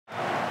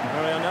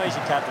Well, I know he's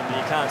your captain, but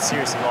you can't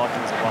seriously like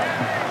him as a player.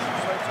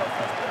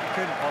 You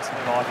couldn't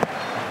possibly like him.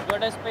 You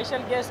got a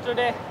special guest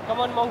today. Come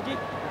on, Monkey.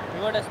 You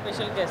got a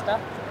special guest, huh?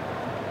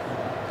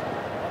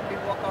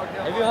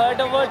 Have you heard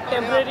the word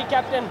temporary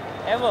captain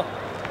ever?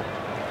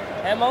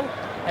 Hey, Monk?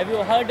 Have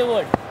you heard the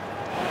word?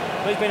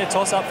 Well, it's been a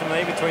toss-up for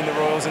me between the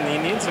Royals and the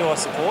Indians, who I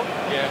support.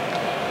 Yeah.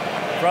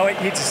 Rohit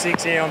hits a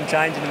 6 here, I'm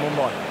changing to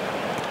Mumbai.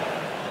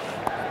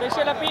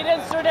 Special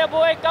appearance today,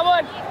 boy. Come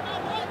on.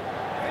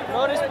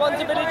 No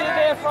responsibility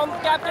there from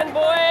captain,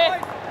 boy.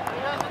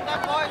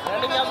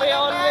 Running away,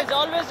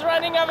 always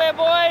running away,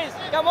 boys.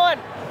 Come on.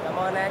 Come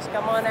on, Ash.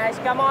 Come on, Ash.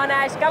 Come on,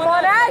 Ash. Come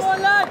on, Ash. Come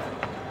on, lad.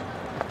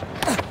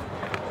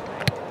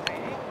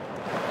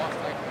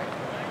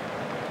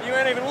 You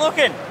weren't even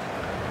looking.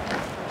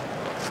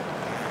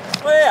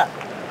 Clear.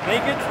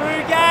 Make it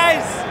through,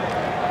 guys.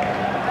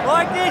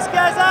 Like this,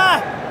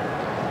 Gaza.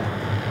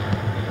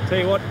 Tell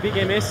you what, Big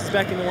MS is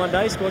back in the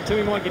one-day squad too.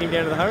 We might get him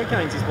down to the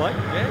Hurricanes, this bloke.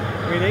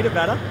 Yeah. We need a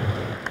batter.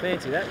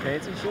 Fancy that,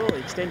 fancy. Surely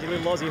extend your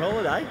little Aussie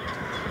holiday.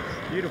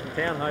 Beautiful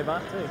town,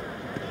 Hobart too.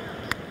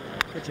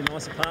 Get your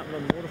nice apartment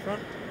on the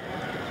waterfront.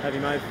 Have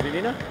him over for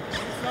dinner.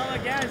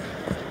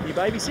 You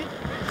babysit.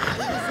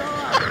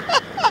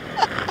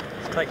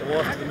 Just take the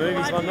wife to the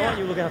movies one night.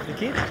 You look after the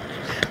kids.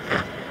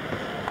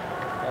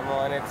 Come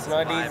on, it's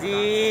not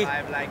easy.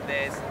 Like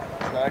this.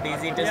 It's not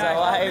easy to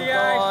survive.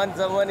 Come on,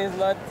 someone is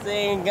not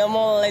saying, come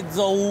on, let's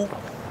go.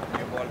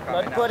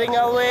 Not putting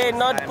away,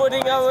 not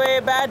putting away.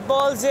 Bad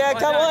balls here.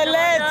 Come on,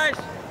 let's.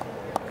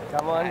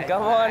 Come on,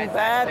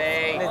 Pat.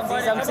 Let's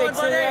see some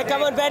sixes here.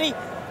 Come on, Patty.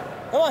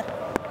 Come on.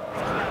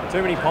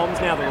 Too many Poms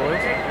now, the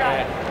Royals.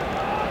 Yeah.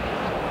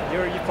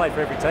 You've played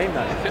for every team,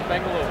 though.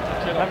 Bangalore.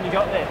 Haven't you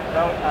got there?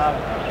 No,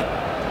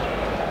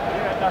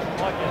 doesn't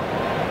like it.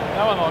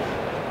 No one likes it.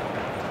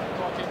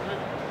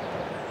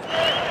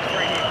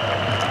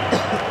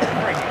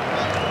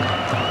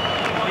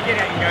 You get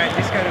out and go,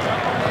 just go to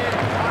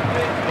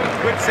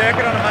good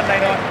circuit on a Monday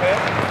night in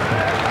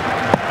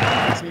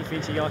Perth. Smith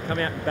Finchy, I come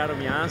out and battle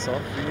my arse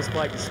off, and this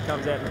bloke just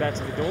comes out and bats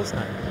at the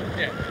doorstep.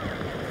 Yeah.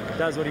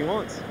 Does what he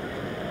wants.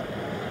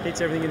 Hits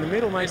everything in the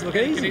middle, makes it look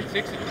easy. Hit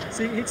sixes.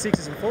 Hit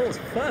sixes and fours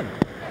for fun.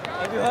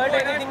 Have you heard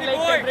anything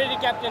like temporary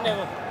captain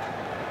ever?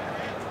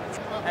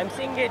 I'm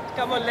seeing it.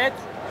 Come on,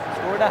 let's.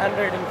 Scored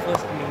 100 in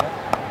first inning.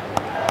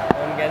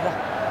 Come on, Gaza.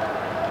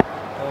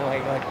 Oh my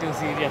God, too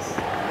serious.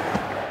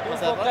 Too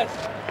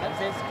focused. I'm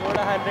saying scored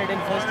 100 in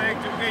first inning.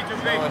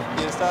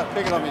 You start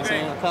picking on me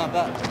saying I can't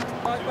bat.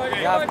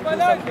 You have to do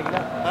something,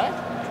 no? Huh?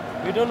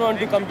 We don't want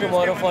to come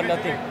tomorrow for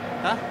nothing.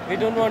 Huh? We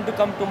don't want to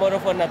come tomorrow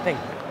for nothing.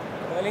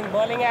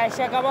 Bowling,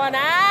 Aisha. Come on,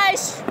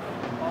 Ash! I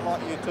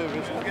like you too,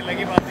 Richard. You're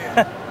the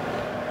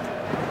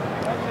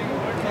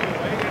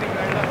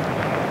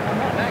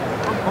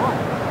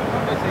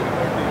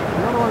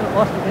one that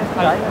lost it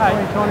yesterday. Hey,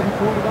 trying to be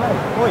cool today.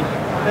 Oi,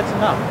 that's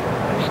enough.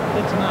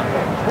 That's enough.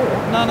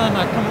 No,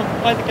 come on,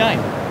 play the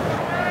game.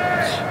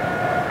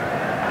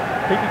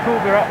 Keep your cool,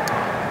 Virat.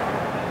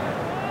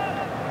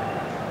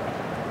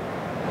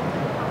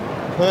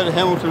 I've heard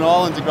Hamilton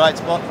Island's a great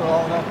spot for a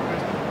holiday.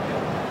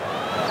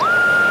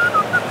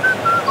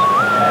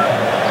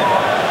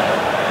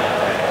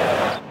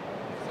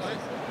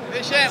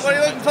 What are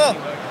you looking for?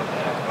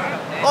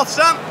 Off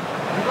stump.